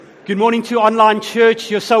Good morning to Online Church.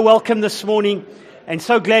 You're so welcome this morning and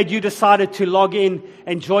so glad you decided to log in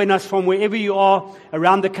and join us from wherever you are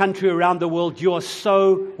around the country, around the world. You are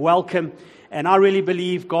so welcome. And I really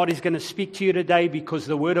believe God is going to speak to you today because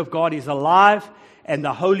the Word of God is alive and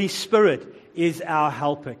the Holy Spirit is our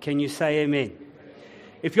helper. Can you say amen?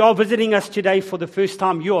 If you are visiting us today for the first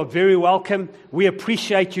time, you are very welcome. We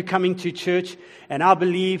appreciate you coming to church, and I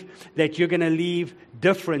believe that you're going to leave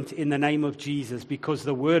different in the name of Jesus because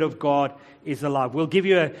the Word of God is alive. We'll give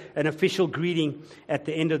you an official greeting at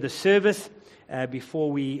the end of the service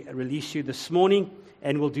before we release you this morning,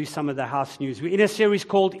 and we'll do some of the house news. We're in a series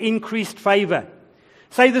called Increased Favor.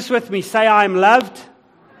 Say this with me. Say, I am loved,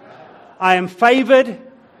 I am favored,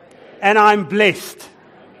 and I'm blessed.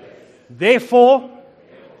 Therefore,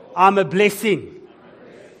 I'm a blessing.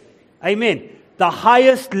 Amen. The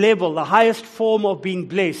highest level, the highest form of being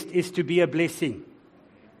blessed is to be a blessing.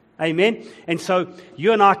 Amen. And so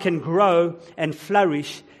you and I can grow and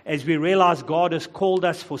flourish as we realize God has called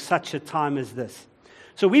us for such a time as this.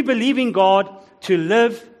 So we believe in God to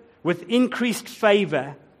live with increased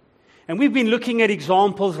favor. And we've been looking at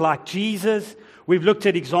examples like Jesus. We've looked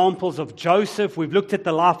at examples of Joseph. We've looked at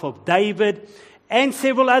the life of David and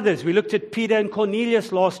several others. We looked at Peter and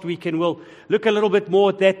Cornelius last week, and we'll look a little bit more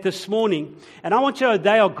at that this morning. And I want you to know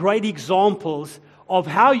they are great examples of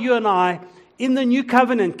how you and I, in the new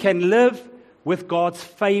covenant, can live with God's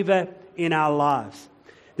favor in our lives.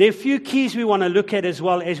 There are a few keys we want to look at as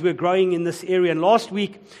well as we're growing in this area. And last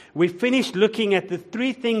week, we finished looking at the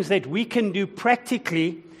three things that we can do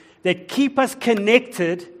practically that keep us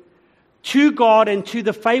connected to God and to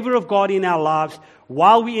the favor of God in our lives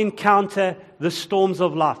while we encounter the storms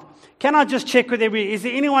of life. Can I just check with everybody? Is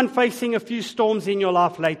there anyone facing a few storms in your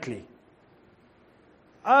life lately?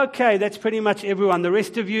 Okay, that's pretty much everyone. The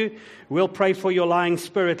rest of you, we'll pray for your lying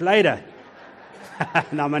spirit later.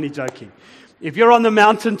 No, I'm only joking. If you're on the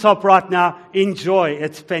mountaintop right now, enjoy.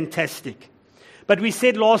 It's fantastic. But we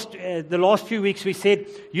said the last few weeks, we said,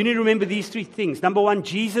 you need to remember these three things. Number one,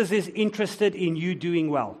 Jesus is interested in you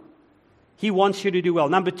doing well. He wants you to do well.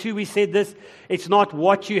 Number two, we said this, it's not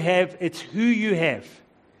what you have, it's who you have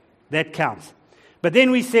that counts. But then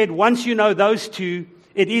we said, once you know those two,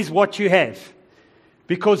 it is what you have.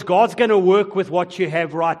 Because God's going to work with what you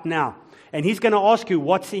have right now. And He's going to ask you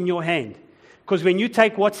what's in your hand. Because when you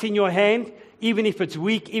take what's in your hand, even if it's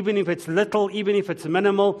weak, even if it's little, even if it's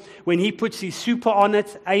minimal, when He puts His super on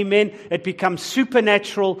it, amen, it becomes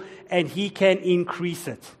supernatural and He can increase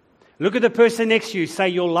it. Look at the person next to you. Say,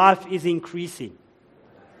 your life is increasing.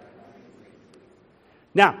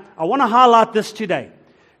 Now, I want to highlight this today.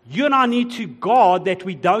 You and I need to guard that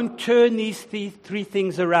we don't turn these three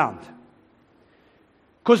things around.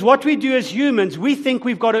 Because what we do as humans, we think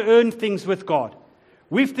we've got to earn things with God.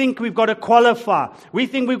 We think we've got to qualify. We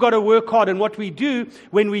think we've got to work hard. And what we do,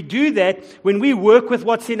 when we do that, when we work with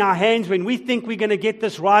what's in our hands, when we think we're going to get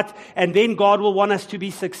this right, and then God will want us to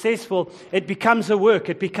be successful, it becomes a work.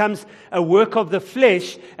 It becomes a work of the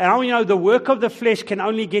flesh. And I want you to know the work of the flesh can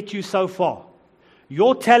only get you so far.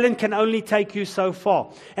 Your talent can only take you so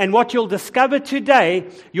far. And what you'll discover today,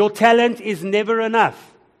 your talent is never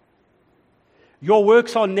enough. Your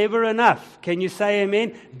works are never enough. Can you say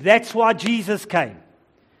amen? That's why Jesus came.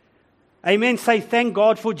 Amen. Say thank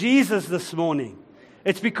God for Jesus this morning.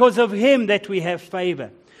 It's because of Him that we have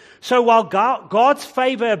favor. So while God's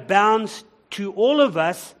favor abounds to all of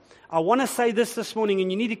us, I want to say this morning,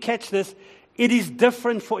 and you need to catch this, it is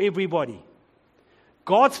different for everybody.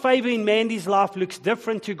 God's favor in Mandy's life looks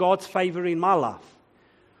different to God's favor in my life.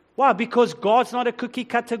 Why? Because God's not a cookie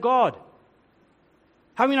cutter God.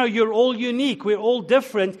 How many know you're all unique, we're all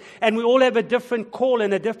different, and we all have a different call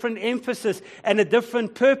and a different emphasis and a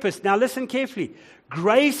different purpose. Now listen carefully.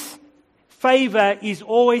 Grace, favor is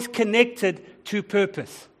always connected to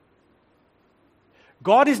purpose.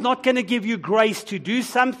 God is not going to give you grace to do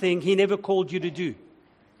something He never called you to do.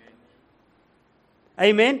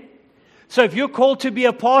 Amen? So if you're called to be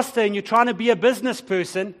a pastor and you're trying to be a business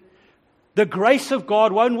person, the grace of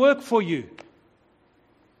God won't work for you.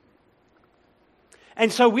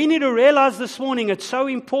 And so we need to realize this morning it's so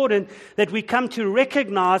important that we come to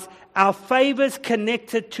recognize our favors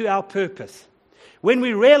connected to our purpose. When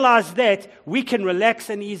we realize that, we can relax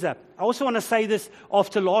and ease up. I also want to say this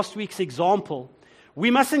after last week's example. We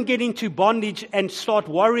mustn't get into bondage and start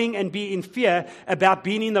worrying and be in fear about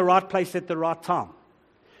being in the right place at the right time.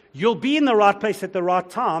 You'll be in the right place at the right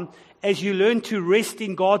time as you learn to rest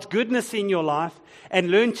in God's goodness in your life and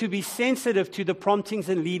learn to be sensitive to the promptings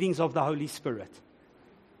and leadings of the Holy Spirit.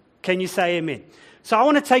 Can you say amen? So I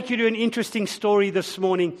want to take you to an interesting story this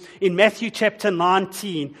morning in Matthew chapter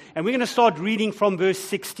 19, and we're going to start reading from verse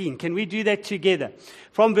 16. Can we do that together?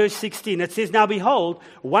 From verse 16, it says, "Now behold,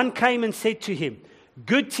 one came and said to him,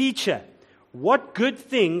 'Good teacher, what good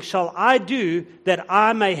thing shall I do that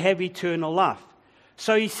I may have eternal life?'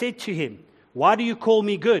 So he said to him, 'Why do you call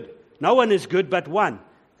me good? No one is good but one,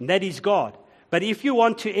 and that is God. But if you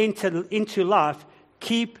want to enter into life,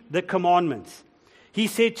 keep the commandments.' He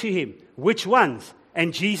said to him, 'Which ones?'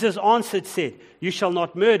 And Jesus answered, said, 'You shall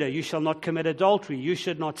not murder, you shall not commit adultery, you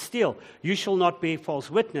should not steal, you shall not bear false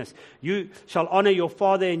witness, you shall honor your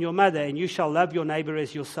father and your mother, and you shall love your neighbor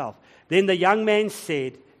as yourself.' Then the young man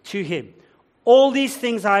said to him, 'All these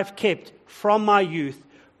things I have kept from my youth.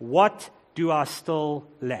 What do I still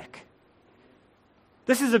lack?'"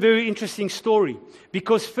 This is a very interesting story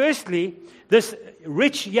because firstly, this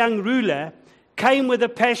rich young ruler came with a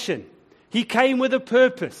passion. He came with a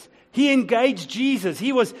purpose. He engaged Jesus.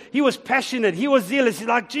 He was passionate. He was zealous. He's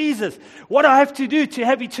like, "Jesus, what do I have to do to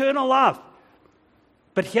have eternal life?"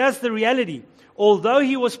 But here's the reality. Although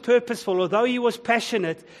he was purposeful, although he was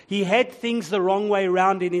passionate, he had things the wrong way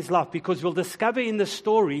around in his life, because we'll discover in the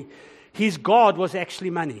story, his God was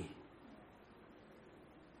actually money.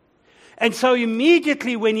 And so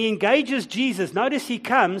immediately when he engages Jesus, notice he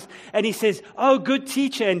comes and he says, "Oh, good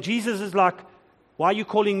teacher." And Jesus is like, "Why are you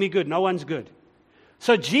calling me good? No one's good."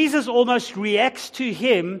 So Jesus almost reacts to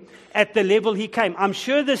him at the level he came. I'm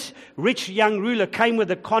sure this rich young ruler came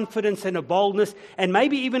with a confidence and a boldness and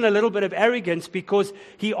maybe even a little bit of arrogance, because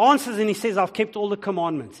he answers and he says, "I've kept all the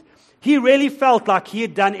commandments." He really felt like he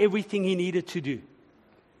had done everything he needed to do.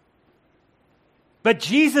 But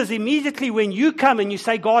Jesus, immediately when you come and you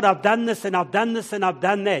say, "God, I've done this and I've done this and I've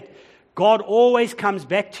done that," God always comes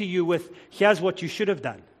back to you with, "Here's what you should have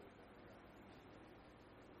done."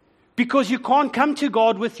 Because you can't come to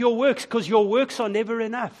God with your works, because your works are never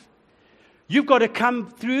enough. You've got to come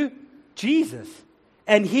through Jesus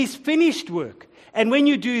and His finished work. And when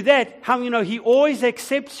you do that, He always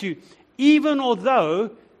accepts you, even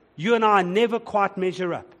although you and I never quite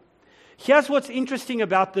measure up. Here's what's interesting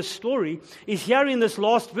about this story, is here in this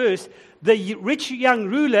last verse, the rich young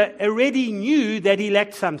ruler already knew that he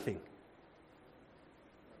lacked something.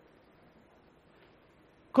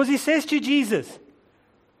 Because he says to Jesus,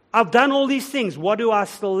 "I've done all these things, what do I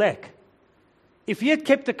still lack?" If he had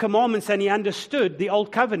kept the commandments and he understood the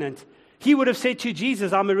old covenant, he would have said to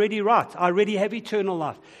Jesus, "I'm already right, I already have eternal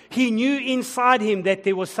life." He knew inside him that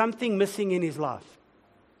there was something missing in his life.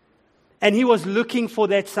 And he was looking for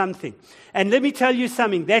that something. And let me tell you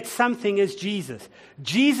something, that something is Jesus.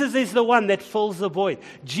 Jesus is the one that fills the void.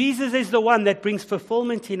 Jesus is the one that brings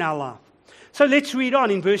fulfillment in our life. So let's read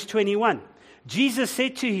on in verse 21. Jesus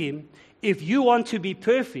said to him, "If you want to be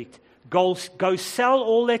perfect, go sell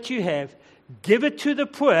all that you have, give it to the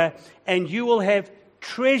poor, and you will have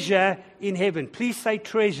treasure in heaven." Please say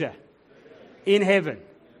treasure in heaven.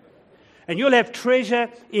 And you'll have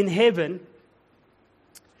treasure in heaven,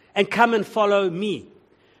 and come and follow me.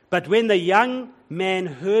 But when the young man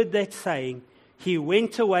heard that saying, he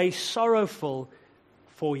went away sorrowful,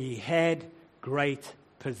 for he had great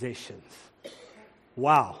possessions.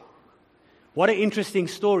 Wow. What an interesting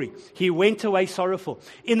story. He went away sorrowful.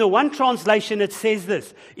 In the one translation, it says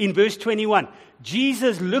this, in verse 21,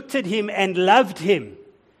 Jesus looked at him and loved him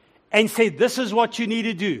and said, "This is what you need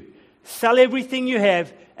to do. Sell everything you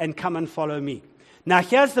have and come and follow me." Now,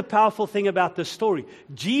 here's the powerful thing about this story.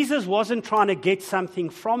 Jesus wasn't trying to get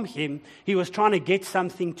something from him. He was trying to get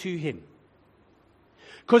something to him.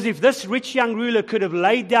 Because if this rich young ruler could have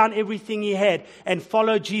laid down everything he had and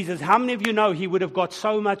followed Jesus, how many of you know he would have got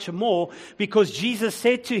so much more? Because Jesus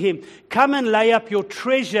said to him, "Come and lay up your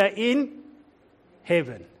treasure in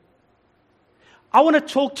heaven." I want to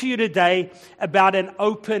talk to you today about an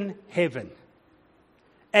open heaven.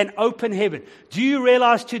 An open heaven. Do you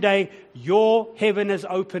realize today your heaven is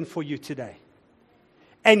open for you today?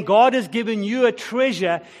 And God has given you a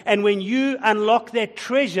treasure, and when you unlock that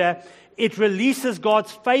treasure, it releases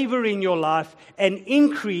God's favor in your life, and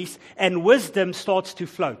increase and wisdom starts to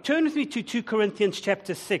flow. Turn with me to 2 Corinthians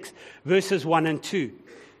chapter 6, verses 1 and 2.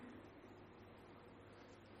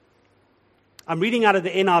 I'm reading out of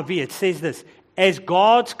the NIV. It says this, "As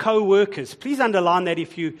God's co-workers." Please underline that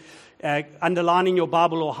if you underline in your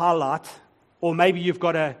Bible or highlight, or maybe you've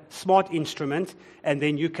got a smart instrument and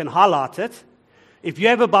then you can highlight it. If you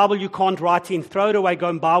have a Bible you can't write in, throw it away, go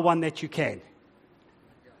and buy one that you can.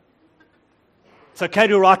 It's okay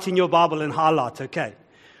to write in your Bible and highlight, okay.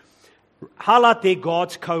 Highlight there,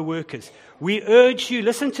 God's co-workers. We urge you,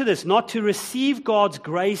 listen to this, not to receive God's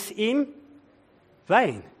grace in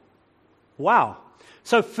vain. Wow.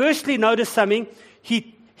 So firstly, notice something.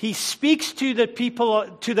 He speaks to the people,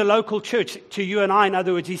 to the local church, to you and I, in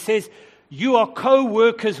other words. He says, you are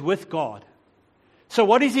co-workers with God. So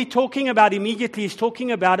what is he talking about immediately? He's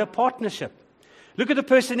talking about a partnership. Look at the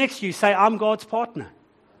person next to you. Say, I'm God's partner.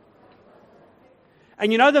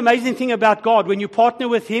 And you know the amazing thing about God, when you partner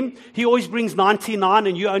with Him, He always brings 99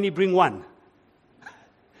 and you only bring 1.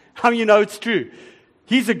 How you know it's true?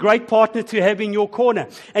 He's a great partner to have in your corner.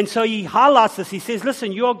 And so He highlights this. He says,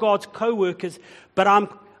 listen, you are God's co-workers, but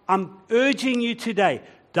I'm urging you today,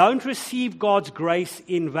 don't receive God's grace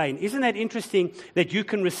in vain. Isn't that interesting that you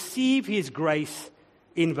can receive His grace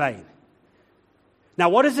in vain? Now,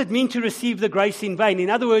 what does it mean to receive the grace in vain? In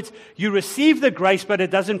other words, you receive the grace, but it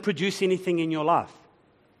doesn't produce anything in your life.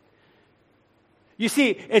 You see,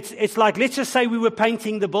 it's like, let's just say we were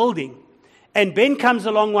painting the building. And Ben comes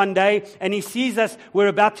along one day and he sees us, we're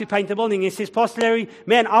about to paint the building. He says, Pastor Larry,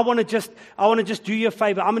 man, I want to just do you a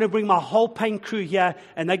favor. I'm going to bring my whole paint crew here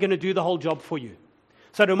and they're going to do the whole job for you.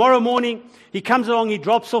 So tomorrow morning, he comes along, he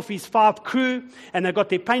drops off his 5 crew, and they've got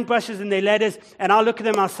their paintbrushes and their ladders, and I'll look at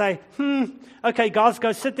them, I'll say, okay, guys,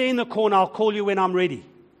 go sit there in the corner, I'll call you when I'm ready.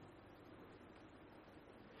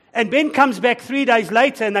 And Ben comes back 3 days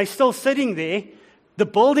later, and they're still sitting there. The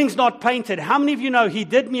building's not painted. How many of you know he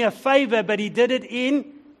did me a favor, but he did it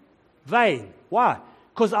in vain? Why?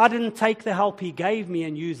 Because I didn't take the help he gave me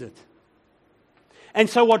and use it. And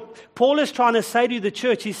so what Paul is trying to say to the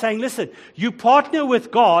church, he's saying, listen, you partner with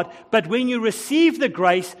God, but when you receive the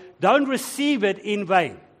grace, don't receive it in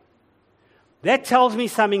vain. That tells me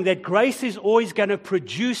something, that grace is always going to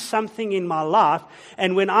produce something in my life.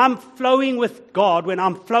 And when I'm flowing with God, when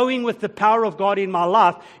I'm flowing with the power of God in my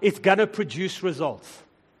life, it's going to produce results.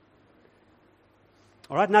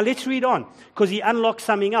 All right, now let's read on, because he unlocks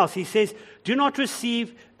something else. He says, do not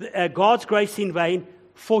receive God's grace in vain,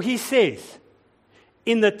 for he says,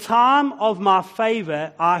 in the time of my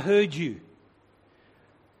favor, I heard you.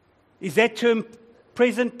 Is that term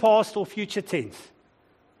present, past, or future tense?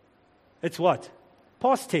 It's what?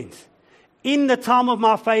 Past tense. In the time of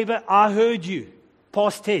my favor, I heard you.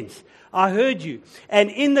 Past tense. I heard you. And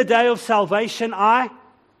in the day of salvation, I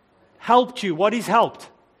helped you. What is helped?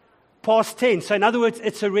 Past tense. So in other words,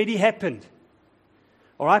 it's already happened.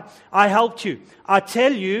 All right? I helped you. I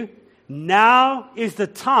tell you, now is the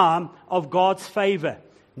time of God's favor.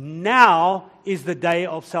 Now is the day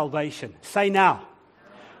of salvation. Say now.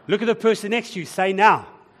 Look at the person next to you. Say now.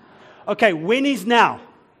 Okay, when is now?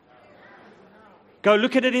 Go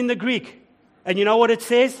look at it in the Greek. And you know what it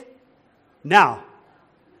says? Now.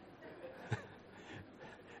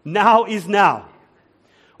 Now is now.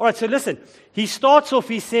 All right, so listen. He starts off,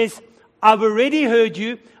 he says, I've already heard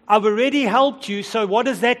you. I've already helped you. So what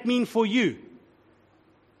does that mean for you?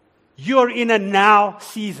 You're in a now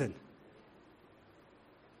season.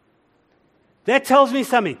 That tells me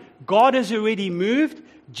something. God has already moved.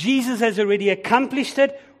 Jesus has already accomplished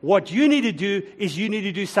it. What you need to do is you need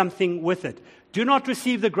to do something with it. Do not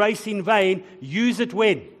receive the grace in vain. Use it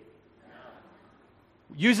when?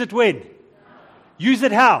 Use it when? Use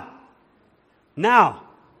it how? Now.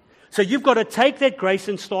 So you've got to take that grace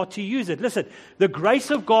and start to use it. Listen, the grace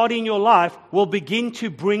of God in your life will begin to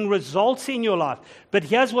bring results in your life. But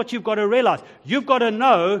here's what you've got to realize. You've got to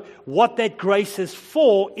know what that grace is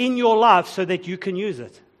for in your life so that you can use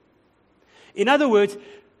it. In other words,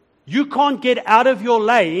 you can't get out of your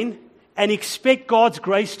lane and expect God's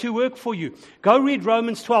grace to work for you. Go read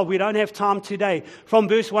Romans 12. We don't have time today. From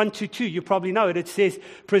verse 1 to 2, you probably know it. It says,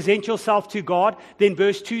 present yourself to God. Then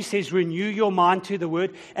verse 2 says, renew your mind to the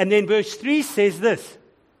word. And then verse 3 says this,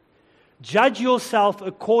 judge yourself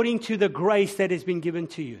according to the grace that has been given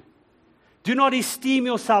to you. Do not esteem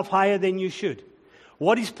yourself higher than you should.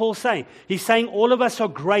 What is Paul saying? He's saying all of us are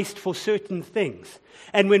graced for certain things.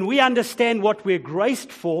 And when we understand what we're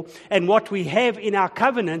graced for and what we have in our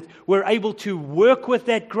covenant, we're able to work with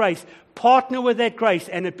that grace, partner with that grace,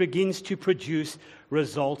 and it begins to produce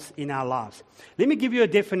results in our lives. Let me give you a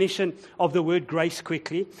definition of the word grace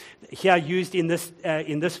quickly. Here used in this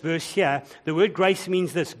verse here, the word grace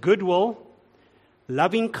means this: goodwill,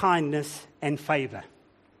 loving kindness, and favor.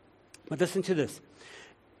 But listen to this.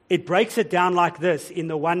 It breaks it down like this in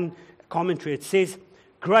the one commentary. It says,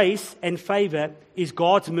 grace and favor is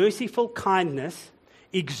God's merciful kindness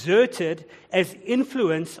exerted as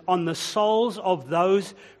influence on the souls of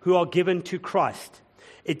those who are given to Christ.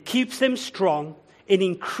 It keeps them strong. It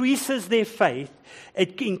increases their faith.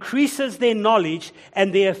 It increases their knowledge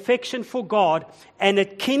and their affection for God. And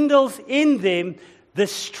it kindles in them the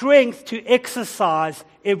strength to exercise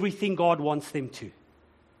everything God wants them to.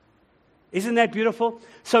 Isn't that beautiful?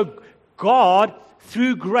 So God,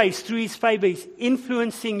 through grace, through His favor, is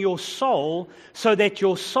influencing your soul so that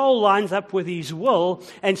your soul lines up with His will,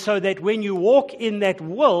 and so that when you walk in that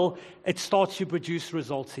will, it starts to produce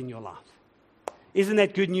results in your life. Isn't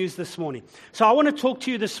that good news this morning? So I want to talk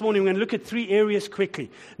to you this morning. We're going to look at 3 areas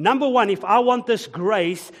quickly. Number one, if I want this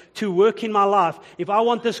grace to work in my life, if I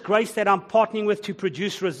want this grace that I'm partnering with to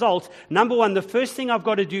produce results, number one, the first thing I've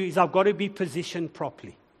got to do is I've got to be positioned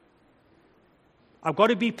properly. I've got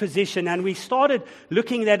to be positioned, and we started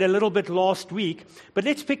looking at that a little bit last week, but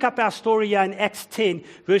let's pick up our story here in Acts 10,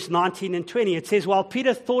 verse 19 and 20. It says, while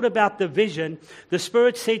Peter thought about the vision, the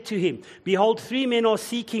Spirit said to him, behold, 3 men are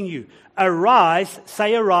seeking you. Arise,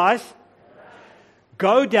 say arise,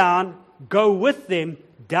 go down, go with them,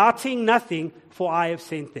 doubting nothing, for I have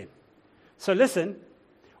sent them. So listen,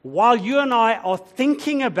 while you and I are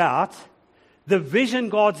thinking about the vision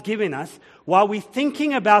God's given us, while we're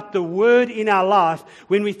thinking about the word in our life,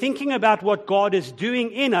 when we're thinking about what God is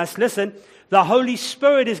doing in us, listen, the Holy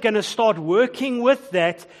Spirit is going to start working with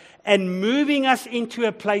that and moving us into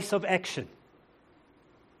a place of action.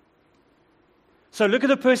 So look at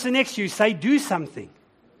the person next to you, say, do something.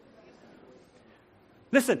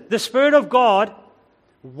 Listen, the Spirit of God,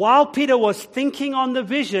 while Peter was thinking on the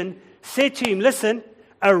vision, said to him, listen,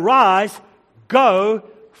 arise, go,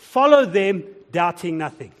 follow them, doubting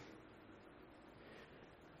nothing.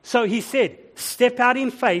 So he said, step out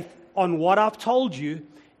in faith on what I've told you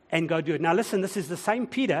and go do it. Now listen, this is the same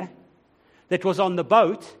Peter that was on the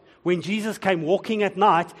boat when Jesus came walking at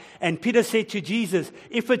night, and Peter said to Jesus,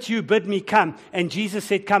 if it's you, bid me come. And Jesus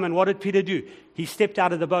said, come. And what did Peter do? He stepped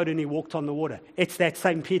out of the boat and he walked on the water. It's that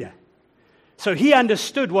same Peter. So he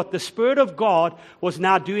understood what the Spirit of God was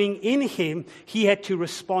now doing in him. He had to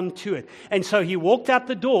respond to it. And so he walked out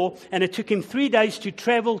the door, and it took him 3 days to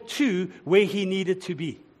travel to where he needed to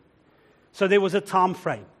be. So there was a time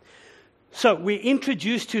frame. So we're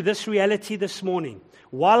introduced to this reality this morning.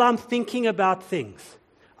 While I'm thinking about things,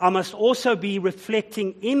 I must also be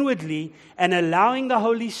reflecting inwardly and allowing the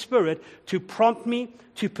Holy Spirit to prompt me,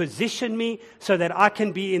 to position me, so that I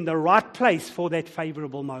can be in the right place for that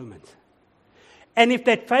favorable moment. And if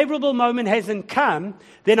that favorable moment hasn't come,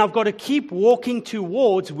 then I've got to keep walking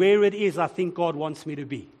towards where it is I think God wants me to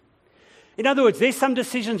be. In other words, there's some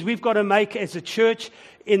decisions we've got to make as a church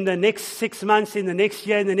in the next 6 months, in the next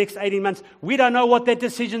year, in the next 18 months. We don't know what that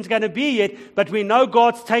decision's going to be yet, but we know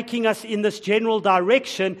God's taking us in this general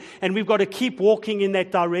direction, and we've got to keep walking in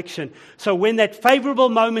that direction. So when that favorable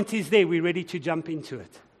moment is there, we're ready to jump into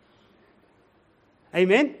it.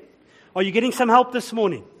 Amen? Are you getting some help this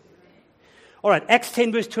morning? All right, Acts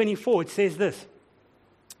 10 verse 24, it says this.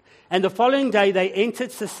 And the following day they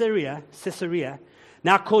entered Caesarea.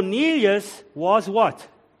 Now Cornelius was what?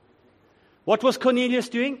 What was Cornelius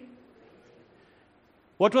doing?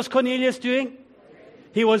 What was Cornelius doing?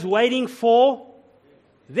 He was waiting for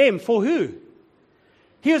them. For who?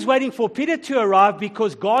 He was waiting for Peter to arrive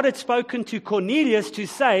because God had spoken to Cornelius to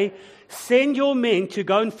say, send your men to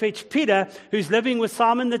go and fetch Peter, who's living with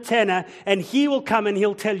Simon the tanner, and he will come and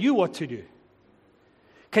he'll tell you what to do.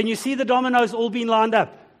 Can you see the dominoes all being lined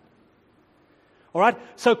up? All right,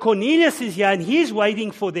 so Cornelius is here and he's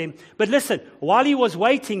waiting for them. But listen, while he was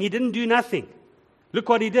waiting, he didn't do nothing. Look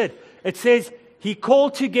what he did. It says he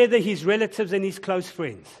called together his relatives and his close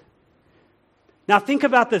friends. Now think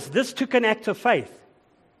about this. This took an act of faith.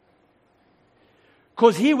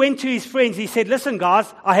 Because he went to his friends. He said, listen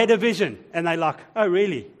guys, I had a vision. And they're like, oh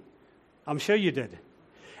really? I'm sure you did.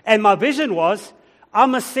 And my vision was, I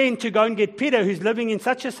must send to go and get Peter, who's living in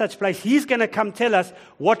such and such place. He's going to come tell us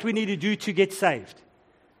what we need to do to get saved.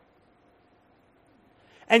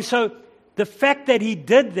 And so the fact that he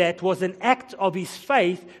did that was an act of his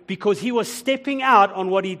faith because he was stepping out on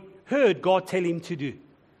what he heard God tell him to do.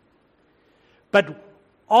 But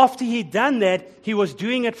after he'd done that, he was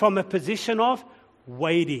doing it from a position of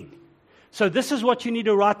waiting. So this is what you need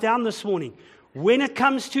to write down this morning. When it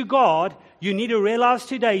comes to God, you need to realize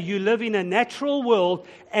today you live in a natural world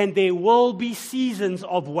and there will be seasons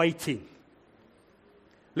of waiting.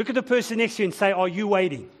 Look at the person next to you and say, are you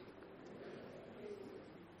waiting?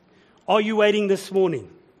 Are you waiting this morning?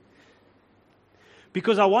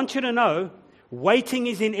 Because I want you to know, waiting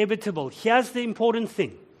is inevitable. Here's the important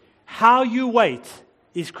thing. How you wait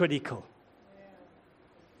is critical.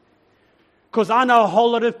 Because I know a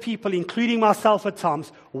whole lot of people, including myself at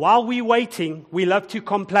times, while we're waiting, we love to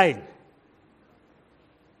complain.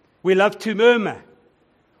 We love to murmur.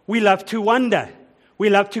 We love to wonder. We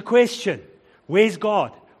love to question. Where's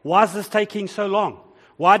God? Why is this taking so long?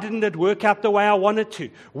 Why didn't it work out the way I wanted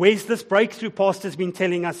to? Where's this breakthrough Pastor's been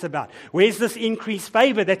telling us about? Where's this increased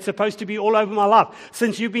favor that's supposed to be all over my life?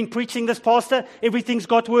 Since you've been preaching this, Pastor, everything's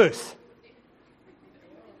got worse.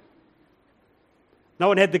 No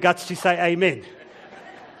one had the guts to say amen.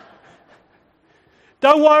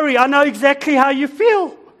 Don't worry, I know exactly how you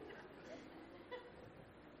feel.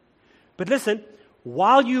 But listen,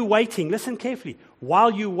 while you're waiting, listen carefully.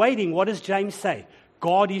 While you're waiting, what does James say?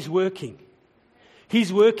 God is working.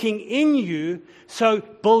 He's working in you, so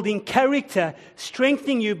building character,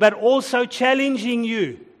 strengthening you, but also challenging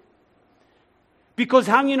you. Because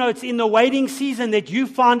how you know it's in the waiting season that you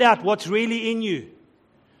find out what's really in you.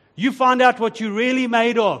 You find out what you're really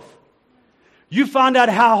made of. You find out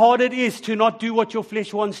how hard it is to not do what your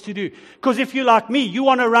flesh wants to do. Because if you're like me, you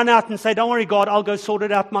want to run out and say, don't worry, God, I'll go sort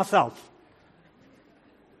it out myself.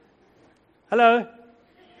 Hello?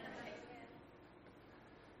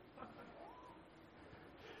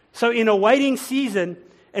 So in a waiting season,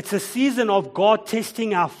 it's a season of God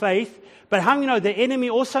testing our faith. But how many know the enemy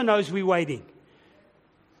also knows we're waiting?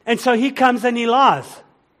 And so he comes and he lies.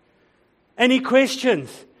 And he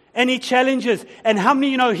questions. And he challenges. And how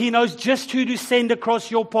many know he knows just who to send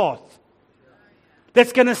across your path?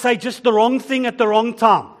 That's going to say just the wrong thing at the wrong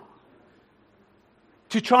time.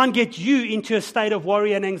 To try and get you into a state of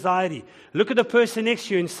worry and anxiety. Look at the person next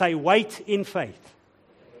to you and say, wait in faith.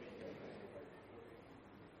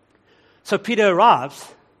 So Peter arrives,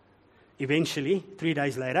 eventually, 3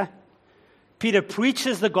 days later. Peter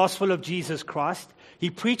preaches the gospel of Jesus Christ. He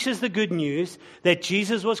preaches the good news that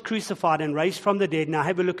Jesus was crucified and raised from the dead. Now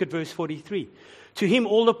have a look at verse 43. To him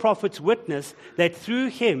all the prophets witness that through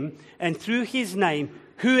him and through his name,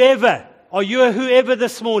 whoever, are you a whoever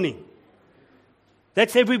this morning?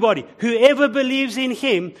 That's everybody. Whoever believes in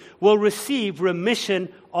him will receive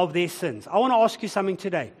remission of their sins. I want to ask you something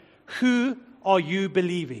today. Who are you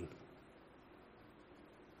believing?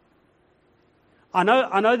 I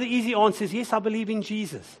know the easy answer is yes, I believe in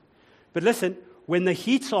Jesus. But listen, when the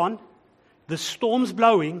heat's on, the storm's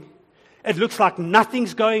blowing, it looks like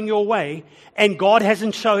nothing's going your way, and God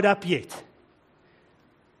hasn't showed up yet.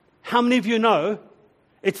 How many of you know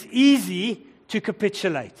it's easy to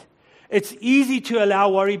capitulate? It's easy to allow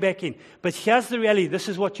worry back in. But here's the reality. This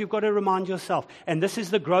is what you've got to remind yourself. And this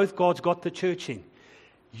is the growth God's got the church in.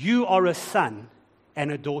 You are a son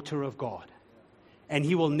and a daughter of God. And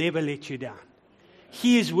he will never let you down.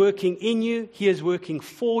 He is working in you. He is working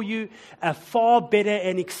for you. A far better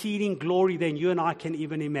and exceeding glory than you and I can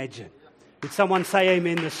even imagine. Did someone say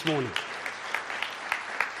amen this morning?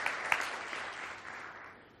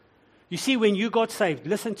 You see, when you got saved,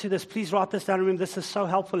 listen to this. Please write this down. Remember, this is so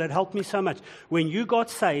helpful. It helped me so much. When you got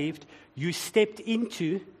saved, you stepped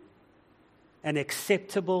into an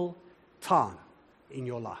acceptable time in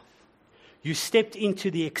your life. You stepped into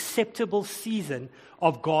the acceptable season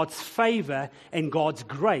of God's favor and God's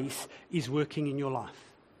grace is working in your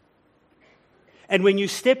life. And when you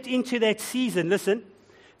stepped into that season, listen,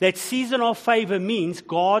 that season of favor means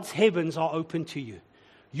God's heavens are open to you.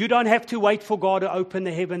 You don't have to wait for God to open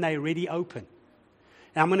the heaven, they're already open.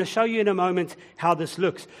 Now I'm going to show you in a moment how this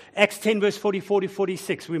looks. Acts 10 verse 44 to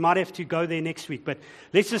 46. We might have to go there next week, but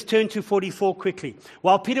let's just turn to 44 quickly.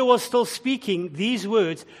 While Peter was still speaking these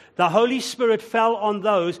words, the Holy Spirit fell on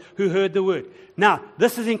those who heard the word. Now,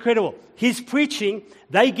 this is incredible. He's preaching,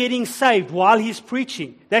 they getting saved while he's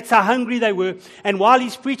preaching. That's how hungry they were. And while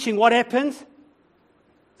he's preaching, what happens?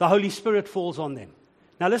 The Holy Spirit falls on them.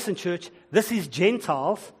 Now listen, church, this is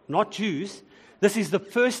Gentiles, not Jews. This is the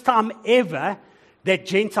first time ever that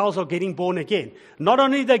Gentiles are getting born again. Not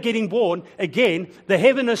only they're getting born again, the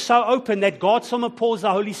heaven is so open that God somehow pours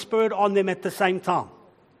the Holy Spirit on them at the same time.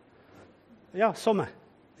 Yeah, soma.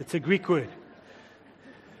 It's a Greek word.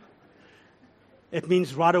 It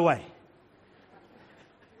means right away.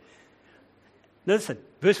 Listen,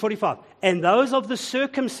 verse 45. And those of the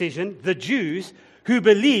circumcision, the Jews, who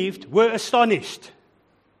believed were astonished.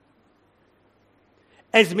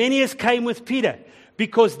 As many as came with Peter,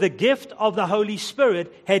 because the gift of the Holy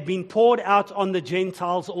Spirit had been poured out on the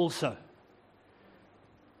Gentiles also.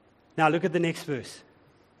 Now look at the next verse.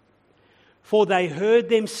 For they heard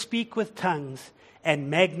them speak with tongues and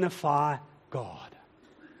magnify God.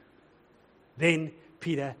 Then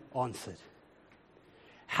Peter answered.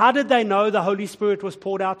 How did they know the Holy Spirit was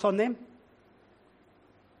poured out on them?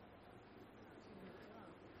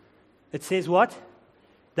 It says what?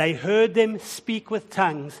 They heard them speak with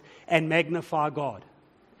tongues and magnify God.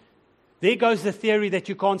 There goes the theory that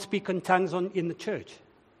you can't speak in tongues in the church.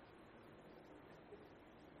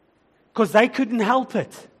 Because they couldn't help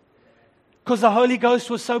it. Because the Holy Ghost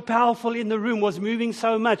was so powerful in the room, was moving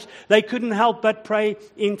so much, they couldn't help but pray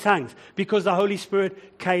in tongues because the Holy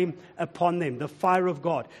Spirit came upon them, the fire of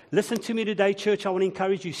God. Listen to me today, church. I want to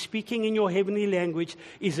encourage you. Speaking in your heavenly language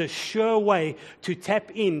is a sure way to tap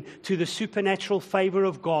in to the supernatural favor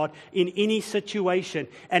of God in any situation,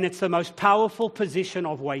 and it's the most powerful position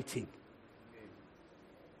of waiting.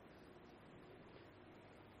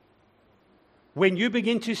 When you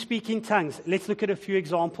begin to speak in tongues, let's look at a few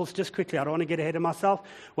examples just quickly. I don't want to get ahead of myself.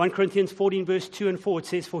 1 Corinthians 14, verse 2 and 4, it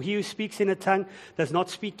says, "For he who speaks in a tongue does not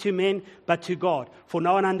speak to men, but to God. For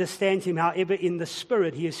no one understands him, however in the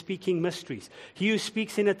Spirit he is speaking mysteries. He who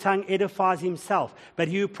speaks in a tongue edifies himself, but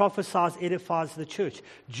he who prophesies edifies the church."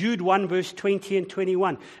 Jude 1, verse 20 and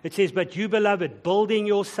 21, it says, "But you, beloved, building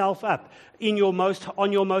yourself up on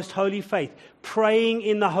your most holy faith, praying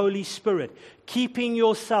in the Holy Spirit, keeping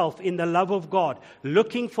yourself in the love of God,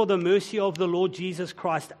 looking for the mercy of the Lord Jesus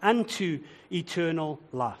Christ unto eternal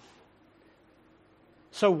life."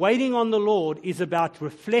 So waiting on the Lord is about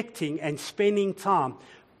reflecting and spending time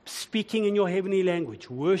speaking in your heavenly language,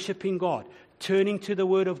 worshiping God, turning to the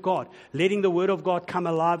Word of God, letting the Word of God come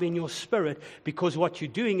alive in your spirit, because what you're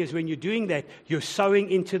doing is when you're doing that, you're sowing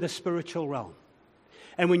into the spiritual realm.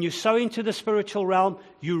 And when you sow into the spiritual realm,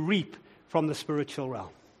 you reap from the spiritual realm.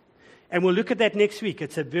 And we'll look at that next week.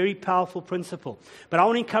 It's a very powerful principle. But I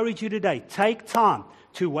want to encourage you today, take time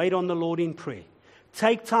to wait on the Lord in prayer.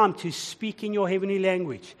 Take time to speak in your heavenly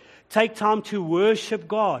language. Take time to worship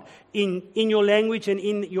God in your language and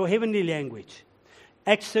in your heavenly language.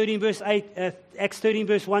 Acts 13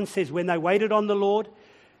 verse 1 says, "When they waited on the Lord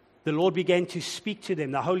began to speak to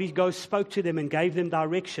them. The Holy Ghost spoke to them and gave them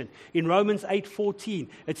direction." In Romans 8:14,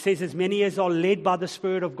 it says, "As many as are led by the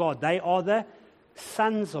Spirit of God, they are the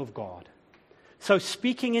sons of God." So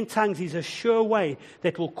speaking in tongues is a sure way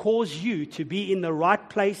that will cause you to be in the right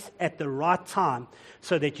place at the right time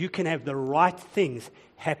so that you can have the right things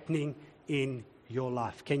happening in your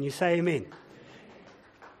life. Can you say amen?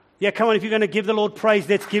 Yeah, come on, if you're going to give the Lord praise,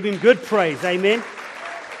 let's give Him good praise. Amen.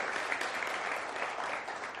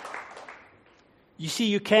 You see,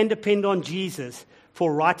 you can depend on Jesus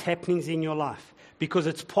for right happenings in your life because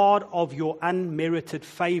it's part of your unmerited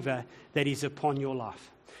favor that is upon your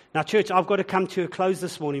life. Now, church, I've got to come to a close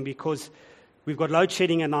this morning because we've got load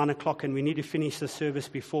shedding at 9 o'clock and we need to finish the service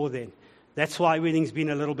before then. That's why everything's been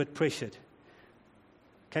a little bit pressured.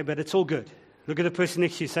 Okay, but it's all good. Look at the person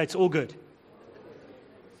next to you, say it's all good.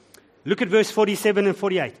 Look at verse 47 and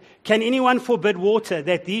 48. "Can anyone forbid water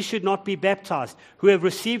that these should not be baptized, who have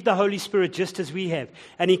received the Holy Spirit just as we have?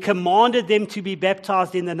 And he commanded them to be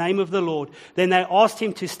baptized in the name of the Lord. Then they asked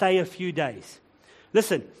him to stay a few days."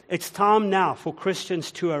 Listen, it's time now for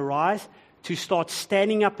Christians to arise, to start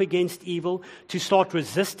standing up against evil, to start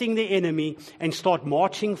resisting the enemy, and start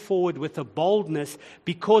marching forward with a boldness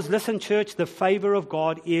because, listen, church, the favor of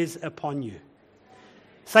God is upon you.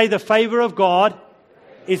 Say, the favor of God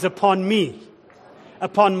is upon me,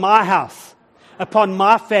 upon my house, upon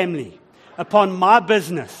my family, upon my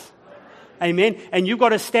business. Amen. And you've got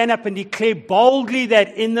to stand up and declare boldly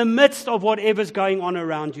that in the midst of whatever's going on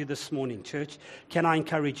around you this morning, church. Can I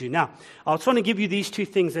encourage you? Now, I just want to give you these two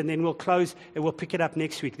things and then we'll close and we'll pick it up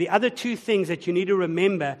next week. The other two things that you need to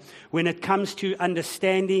remember when it comes to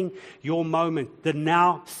understanding your moment, the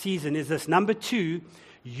now season, is this. Number two,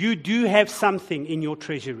 you do have something in your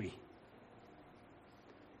treasury.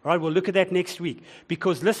 All right, we'll look at that next week.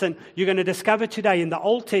 Because listen, you're going to discover today in the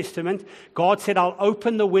Old Testament, God said, "I'll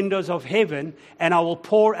open the windows of heaven and I will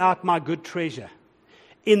pour out my good treasure."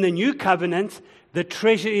 In the New Covenant, the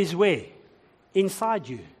treasure is where? Inside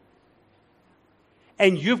you.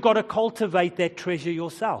 And you've got to cultivate that treasure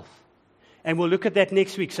yourself. And we'll look at that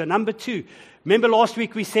next week. So number two, remember last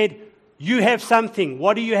week we said, you have something.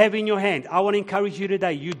 What do you have in your hand? I want to encourage you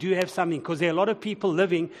today. You do have something because there are a lot of people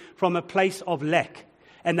living from a place of lack.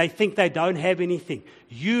 And they think they don't have anything.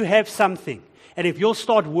 You have something. And if you'll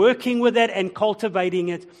start working with it and cultivating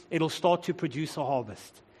it, it'll start to produce a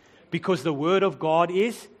harvest. Because the Word of God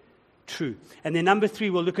is true. And then number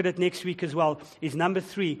three, we'll look at it next week as well, is number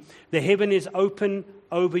three, the heaven is open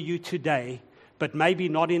over you today, but maybe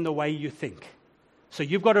not in the way you think. So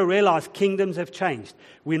you've got to realize kingdoms have changed.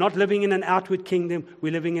 We're not living in an outward kingdom,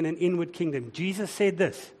 we're living in an inward kingdom. Jesus said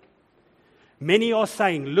this. Many are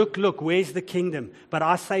saying, look, where's the kingdom? But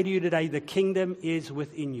I say to you today, the kingdom is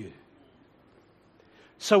within you.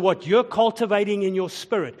 So what you're cultivating in your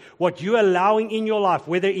spirit, what you're allowing in your life,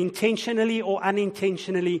 whether intentionally or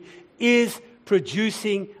unintentionally, is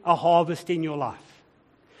producing a harvest in your life.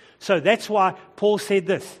 So that's why Paul said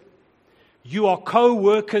this. You are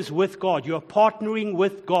co-workers with God. You are partnering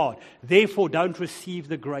with God. Therefore, don't receive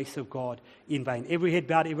the grace of God in vain. Every head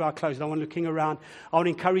bowed, every eye closed. No one looking around. I want to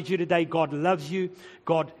encourage you today. God loves you.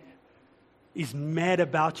 God is mad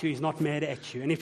about you. He's not mad at you. And if